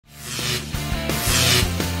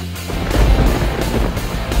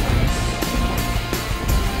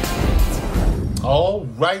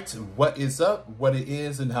right, what is up, what it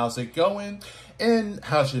is, and how's it going? And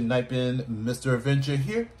how's your night been? Mr. Avenger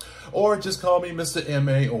here, or just call me Mr.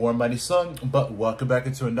 MA or Mighty Sung, but welcome back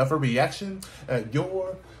into another reaction at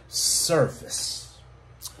your service.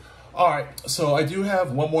 Alright, so I do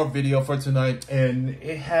have one more video for tonight, and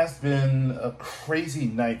it has been a crazy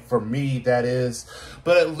night for me, that is,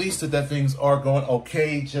 but at least that things are going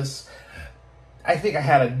okay. I think I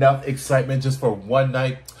had enough excitement just for one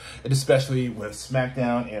night, and especially with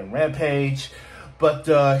SmackDown and Rampage.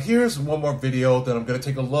 But here's one more video that I'm going to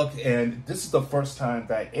take a look, and this is the first time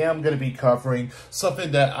that I am going to be covering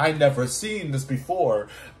something that I never seen this before,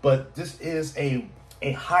 but this is a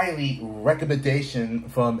highly recommendation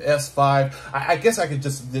from S5. I guess I could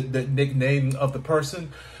just the nickname of the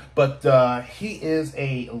person, but he is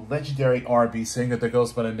a legendary R&B singer that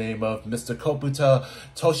goes by the name of Mr. Kubota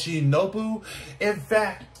Toshinobu. In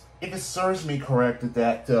fact, if it serves me correct,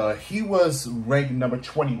 that he was ranked number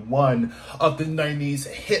 21 of the 90s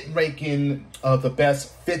hit ranking of the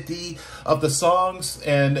best 50 of the songs,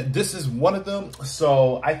 and this is one of them.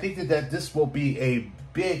 So I think that this will be a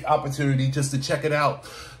big opportunity just to check it out.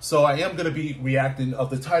 So I am going to be reacting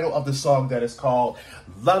of the title of the song that is called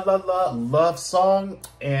La La La Love Song,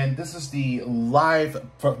 and this is the live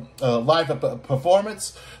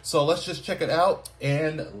performance. So let's just check it out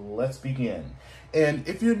and let's begin. And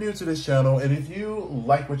if you're new to this channel, and if you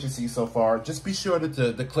like what you see so far, just be sure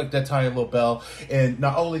to click that tiny little bell. And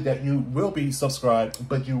not only that, you will be subscribed,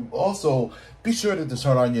 but you also be sure to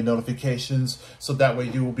turn on your notifications, so that way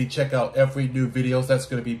you will be check out every new videos that's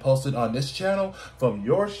going to be posted on this channel from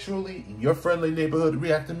yours truly, your friendly neighborhood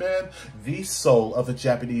reactor man, the soul of the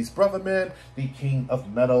Japanese brother man, the king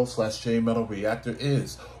of metal / J-metal reactor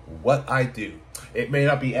is what I do. It may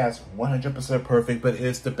not be as 100% perfect, but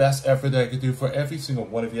it's the best effort that I can do for every single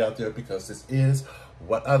one of you out there, because this is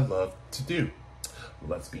what I love to do.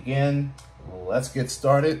 Let's begin. Let's get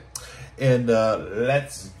started. And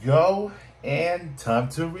let's go. And time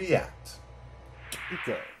to react.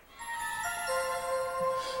 Ika.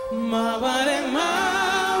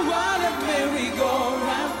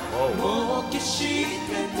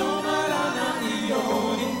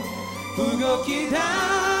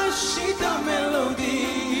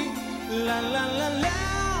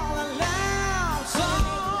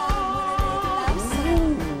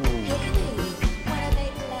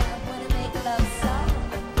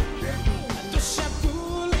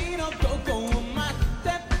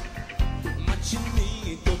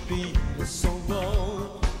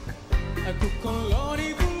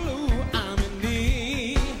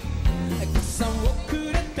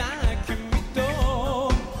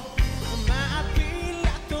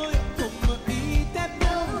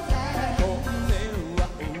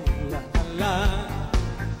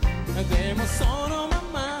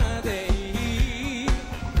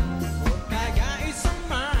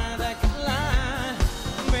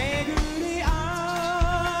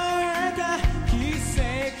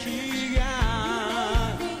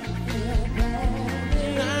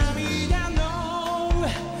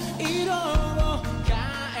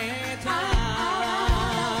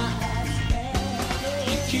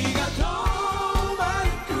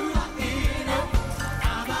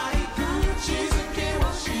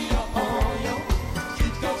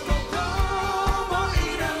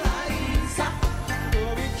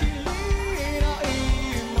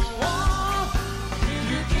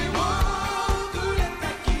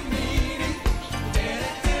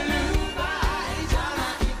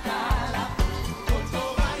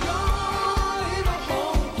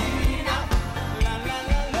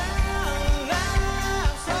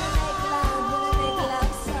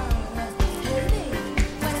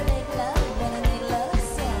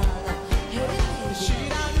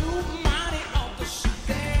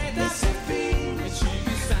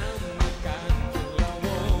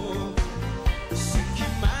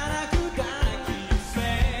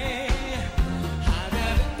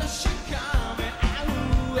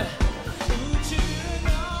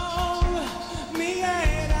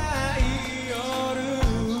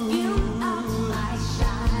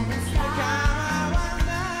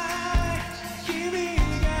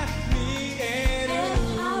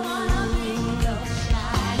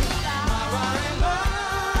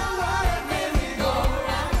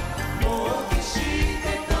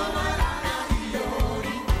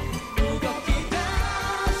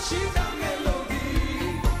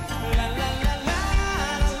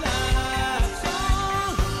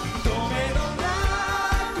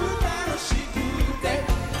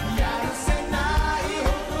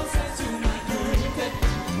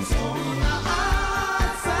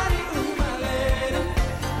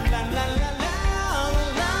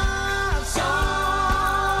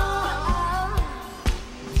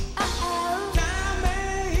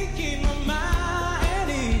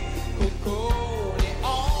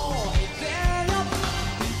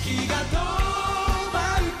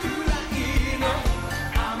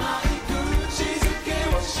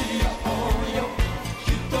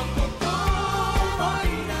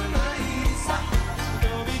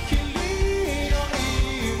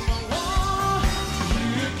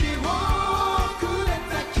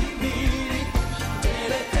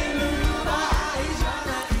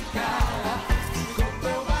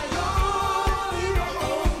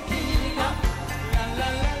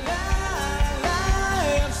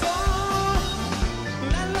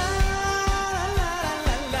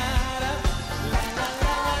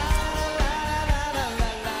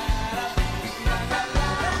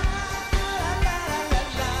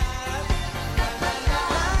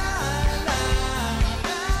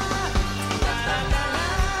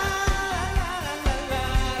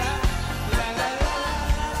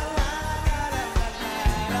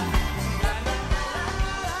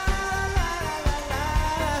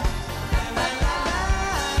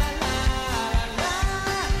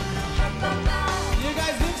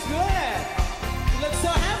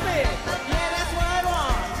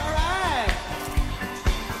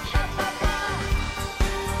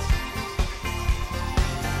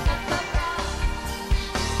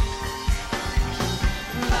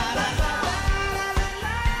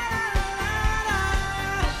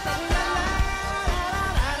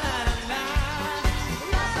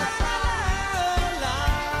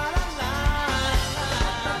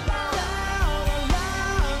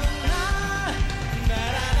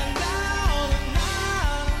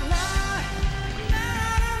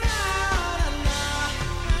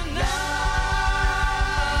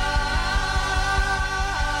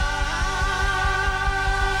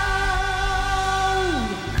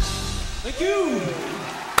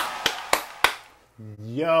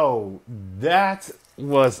 Yo, that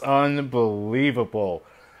was unbelievable.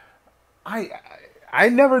 I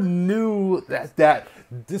never knew that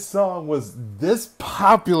this song was this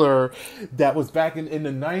popular. That was back in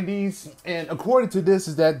the 90s, and according to this,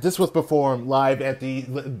 is that this was performed live at the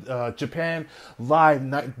Japan Live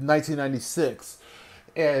 1996,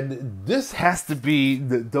 and this has to be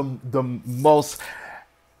the most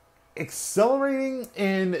accelerating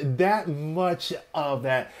in that much of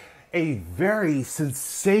that. A very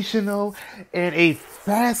sensational and a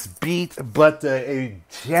fast beat, but a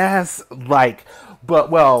jazz like, but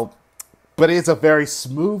it's a very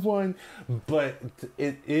smooth one. But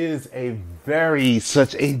it is a very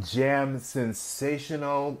such a jam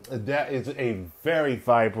sensational. That is a very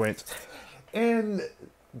vibrant, and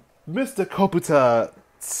Mr. Kubota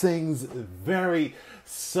sings very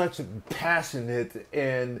such passionate,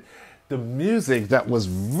 and the music that was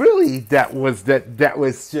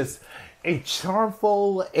just a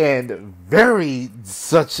charmful and very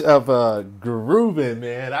such of a grooving,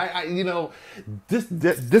 man. This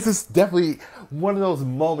is definitely one of those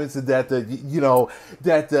moments that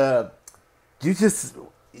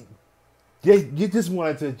you just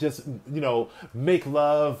wanted to just make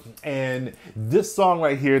love, and this song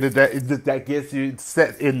right here that gets you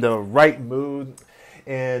set in the right mood.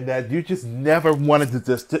 And that you just never wanted to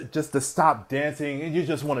just to stop dancing, and you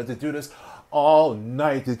just wanted to do this all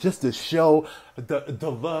night, just to show the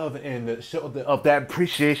love and the show of that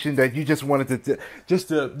appreciation that you just wanted to just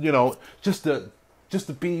to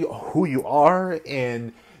be who you are.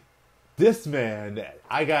 And this man,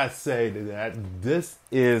 I gotta say that this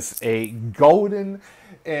is a golden,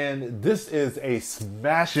 and this is a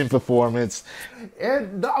smashing performance.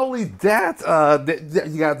 And not only that,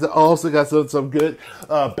 you also got some good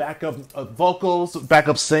backup vocals,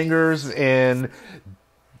 backup singers, and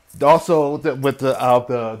also with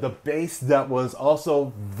the bass that was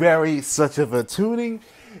also very such of a tuning.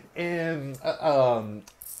 And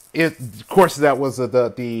of course, that was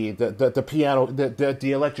the piano,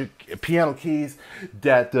 the electric piano keys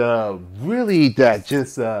that really that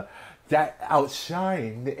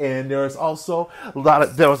outshined. And there was also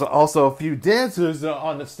a few dancers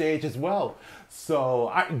on the stage as well.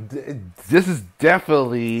 So this is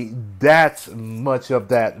definitely that much of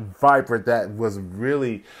that vibrant that was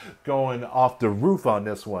really going off the roof on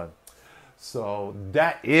this one. So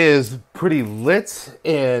that is pretty lit,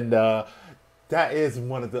 and that is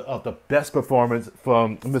one of the best performances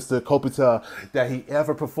from Mr. Kubota that he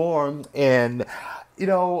ever performed. And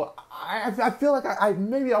I feel like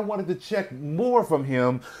maybe I wanted to check more from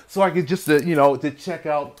him, so I could just to check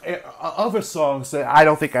out other songs that I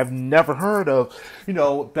don't think I've never heard of,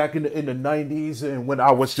 back in the 90s, and when I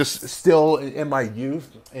was just still in my youth.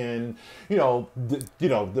 And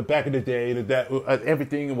the back in the day that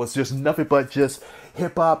everything was just nothing but just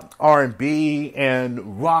hip hop, R&B,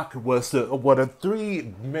 and rock was one of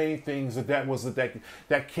three main things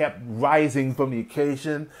that kept rising from the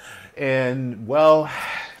occasion. And well,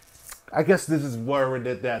 I guess this is where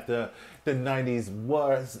that the 90s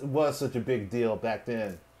was such a big deal back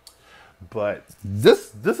then. But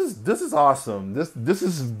this is awesome. This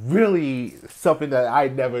is really something that I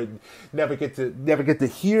never get to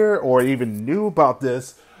hear or even knew about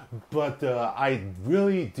this. But I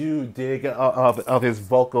really do dig of his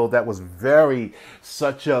vocal. That was very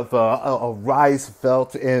such of a rise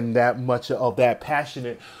felt in that much of that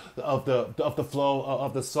passionate of the flow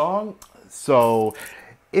of the song. So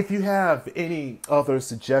if you have any other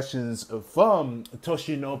suggestions from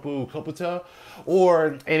Toshinobu Kubota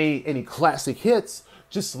or any classic hits,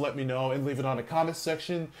 just let me know and leave it on the comment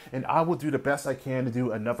section, and I will do the best I can to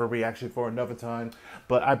do another reaction for another time.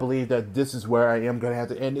 But I believe that this is where I am going to have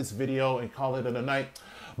to end this video and call it a night.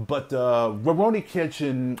 But Rurouni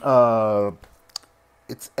Kenshin,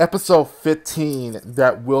 it's episode 15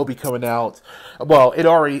 that will be coming out. Well,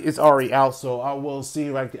 it's already out, so I will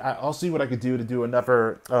see. I'll see what I could do to do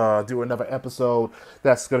another episode.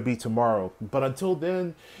 That's gonna be tomorrow. But until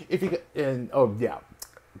then, if you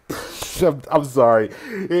I'm sorry.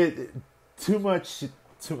 Too much.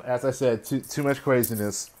 As I said, too much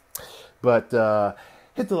craziness. But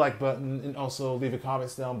hit the like button and also leave your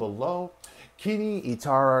comments down below. Kini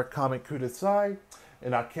Itara comment kudasai.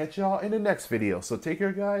 And I'll catch y'all in the next video. So take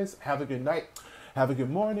care, guys. Have a good night. Have a good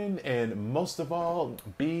morning. And most of all,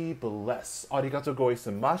 be blessed. Arigato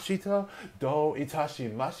goisemashita. Do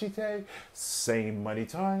itashimashite. Same money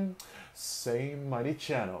time. Same money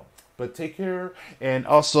channel. But take care. And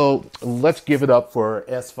also, let's give it up for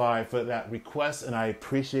S5 for that request. And I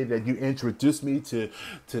appreciate that you introduced me to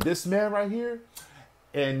this man right here.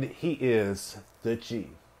 And he is the G.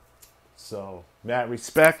 So, mad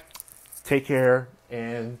respect. Take care,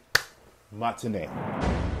 and matinee.